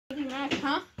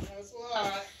Huh? That's a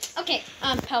lot. Okay,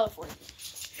 pellet for you.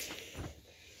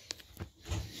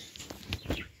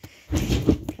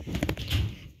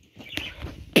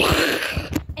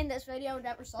 In this video,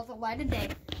 never saw the light of day.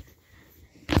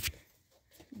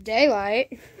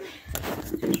 Daylight.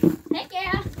 Heck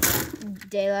yeah.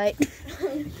 Daylight.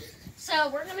 So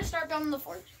we're gonna start building the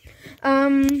fort.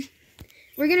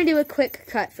 We're gonna do a quick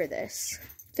cut for this.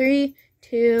 3,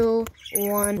 2,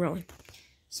 1, rolling.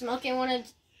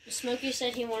 Smokey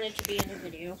said he wanted to be in the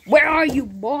video. Where are you,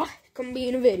 boy? Come be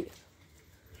in a video.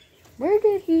 Where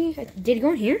did he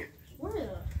go in here?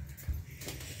 Where'd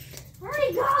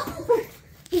he go?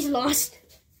 He's lost.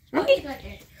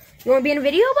 Okay. You wanna be in a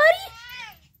video, buddy?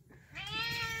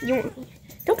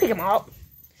 Don't pick him up.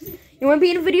 You wanna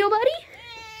be in a video, buddy?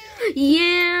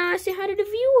 Yeah, say hi to the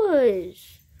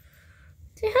viewers.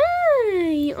 Say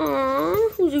hi. Aw,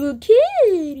 who's a good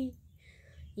kid?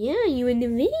 Yeah, you in the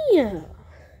video.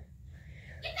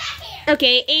 Get back here.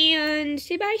 Okay, and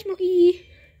say bye, Smokey.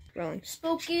 Rolling.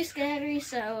 Spooky, scary,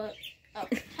 so... Oh,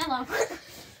 hello.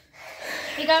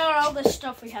 We got all this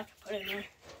stuff we have to put in there.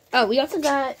 Oh, we also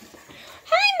got...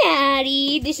 Hi,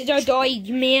 Maddie. This is our dog,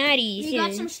 Maddie. We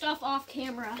got some stuff off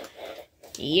camera.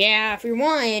 Yeah, for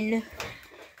one,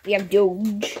 we have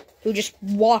Doge, who just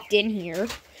walked in here.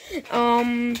 Get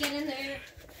in there.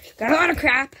 Got a lot of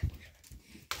crap.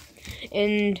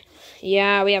 And,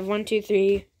 yeah, we have 1, 2,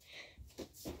 3,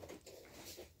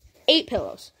 8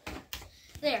 pillows.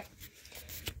 There.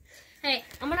 Hey,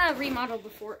 I'm gonna remodel the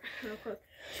fort real quick.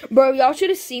 Bro, y'all should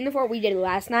have seen the fort we did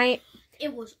last night.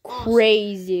 It was awesome.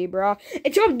 Crazy, bro.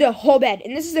 It took up the whole bed,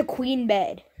 and this is a queen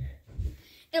bed.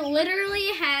 It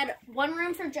literally had one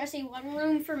room for Jesse, one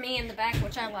room for me in the back,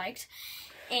 which I liked.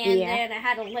 And then it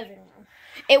had a living room.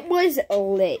 It was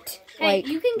lit. Hey, like,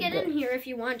 you can get in here if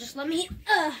you want. Just let me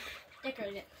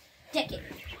decorate it.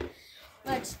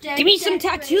 Let's give me some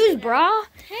tattoos, bro.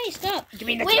 Hey, stop. Give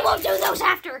me the We will do those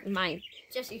after. Mine.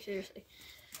 Jesse, seriously.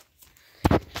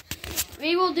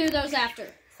 We will do those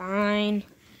after. Fine.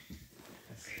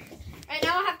 Right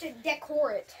now I have to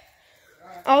decor it.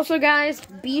 Also, guys,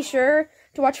 be sure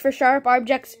to watch for sharp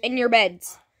objects in your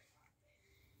beds.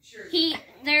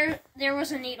 There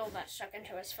was a needle that stuck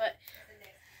into his foot.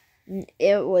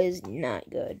 It was not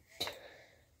good.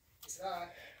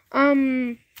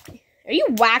 Are you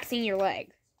waxing your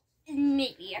leg?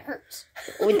 Maybe it hurts.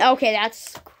 Okay,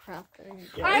 that's crap.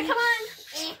 Alright, come on.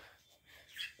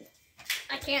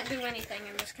 I can't do anything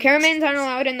in this. Cameramans aren't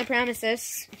allowed in the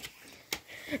premises.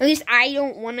 At least I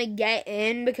don't want to get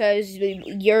in because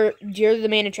you're the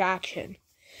main attraction.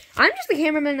 I'm just the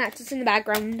cameraman that sits in the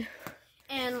background.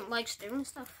 And likes doing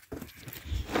stuff.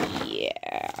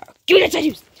 Yeah. Give me the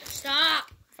tattoos. Stop.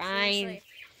 Fine. Seriously.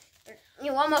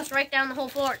 You almost write down the whole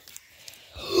fort.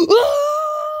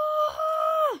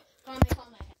 Calm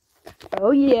down.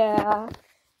 Oh, yeah.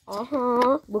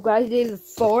 Uh-huh. Look what I did to the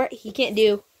fort. He can't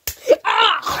do.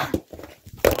 Ah!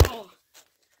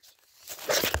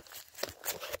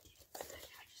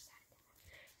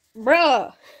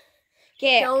 Bruh.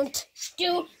 Okay. Don't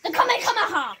do the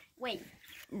Kamehameha. Wait.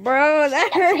 Bro,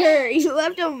 that hurt. You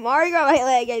left a mark on my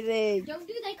leg, I think. Don't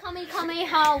do the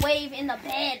Kamehameha wave in the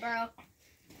bed, bro.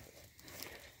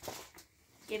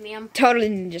 Give me him. Totally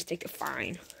didn't just take a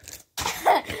fine.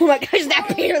 Oh my gosh, that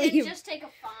Totally barely. didn't just take a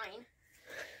fine.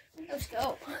 Let's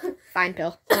go. Fine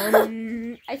pill.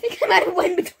 I think I might have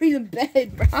went between the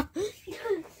bed, bro.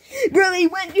 Bro, he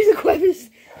went through the crevice.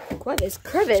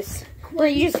 Bro,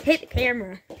 you just hit the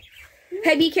camera.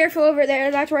 Hey, be careful over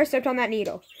there. That's where I stepped on that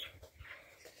needle.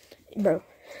 Bro.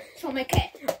 Show me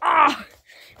cat. Ah!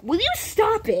 Will you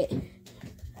stop it?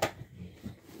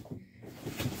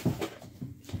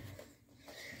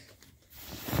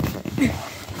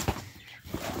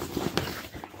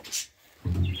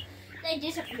 They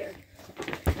disappeared.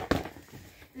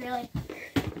 Really?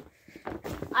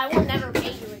 I will never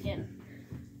pay you again.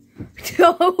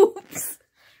 Oops.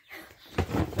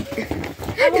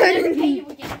 I will never pay you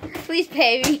again. Please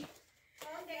pay me.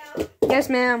 Yes,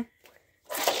 ma'am.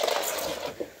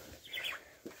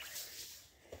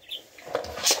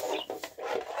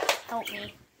 Help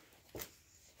me.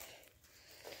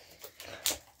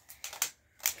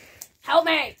 Help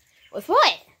me! With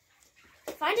what?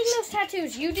 Finding those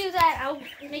tattoos. You do that, I'll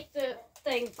make the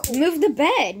thing cool. Move the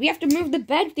bed. We have to move the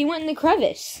bed. They went in the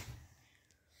crevice.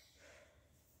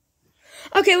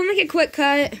 Okay, we'll make a quick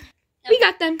cut. We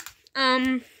got them.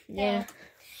 Yeah.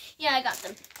 Yeah, I got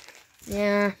them.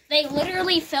 Yeah. They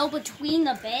literally fell between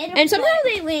the bed. And somehow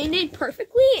they landed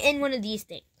perfectly in one of these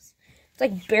things. It's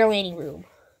like barely any room.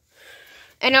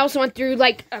 And I also went through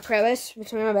like a crevice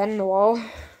between my bed and the wall.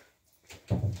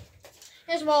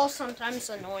 His wall is sometimes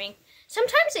annoying.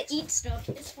 Sometimes it eats stuff.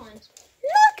 It's fun.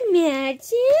 Look,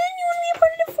 Madsen. You want to be a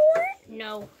part of the fort?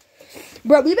 No.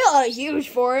 Bro, we built a huge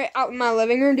fort out in my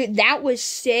living room, dude. That was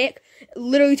sick. It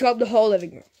literally took up the whole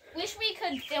living room. Wish we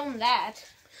could film that.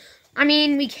 I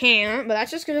mean, we can't, but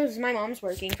that's just because my mom's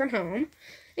working from home,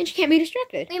 and she can't be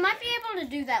distracted. We might be able to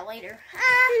do that later.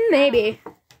 Maybe.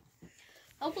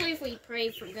 Hopefully if we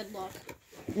pray for good luck.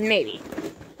 Maybe.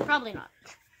 Probably not.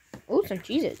 Oh, some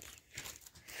cheeses.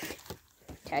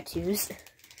 Tattoos.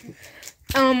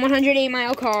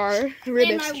 108-mile car.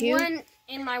 Rubik's Cube.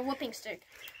 And my whooping stick.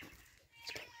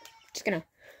 Just gonna.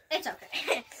 It's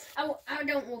okay. I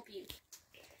don't whoop you.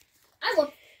 I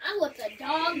whoop the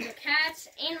dog, the cats,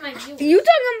 and my viewers. You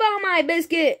talking about my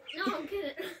biscuit? No, I'm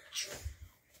kidding.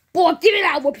 Boy, give me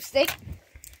that whoop stick.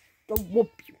 Don't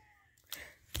whoop you.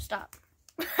 Stop.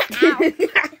 Ow.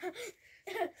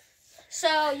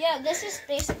 So, yeah, this is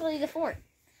basically the fort.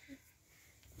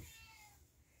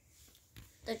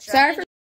 Sorry for